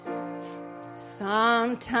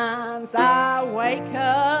Sometimes I wake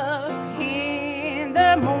up in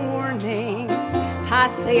the morning, I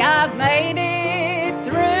say I've made it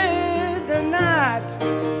through the night,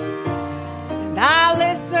 and I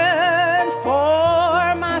listen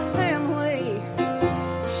for my family.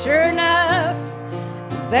 Sure enough,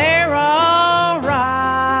 they're all right.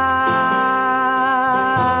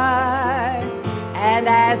 And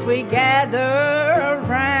as we gather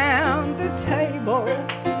around the table,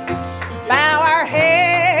 bow our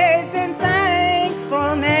heads in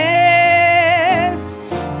thankfulness,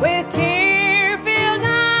 with tear-filled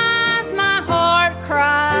eyes my heart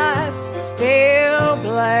cries, still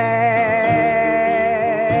blessed.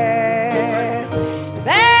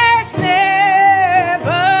 There's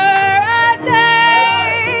never a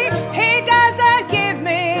day He doesn't give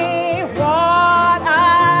me what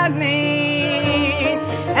I need,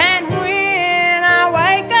 and when I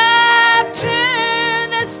wake up to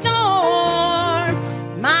the storm,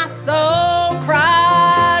 my soul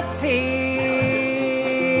cries peace.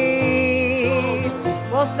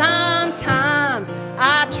 Well, sometimes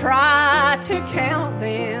I try to count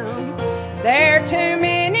them, they're too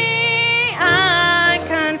many, I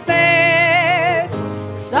confess.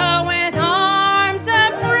 So with arms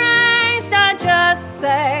upraised, I just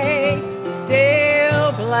say,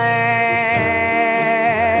 still blessed.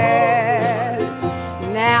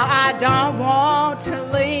 Now I don't want to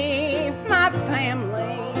leave my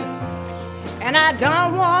family, and I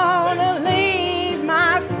don't want to leave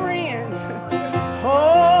my friends.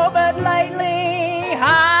 Oh, but lately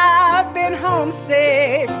I've been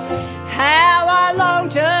homesick. How I long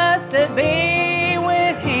just to be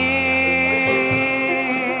with Him.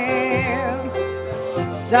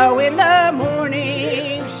 So in the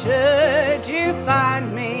morning, should you find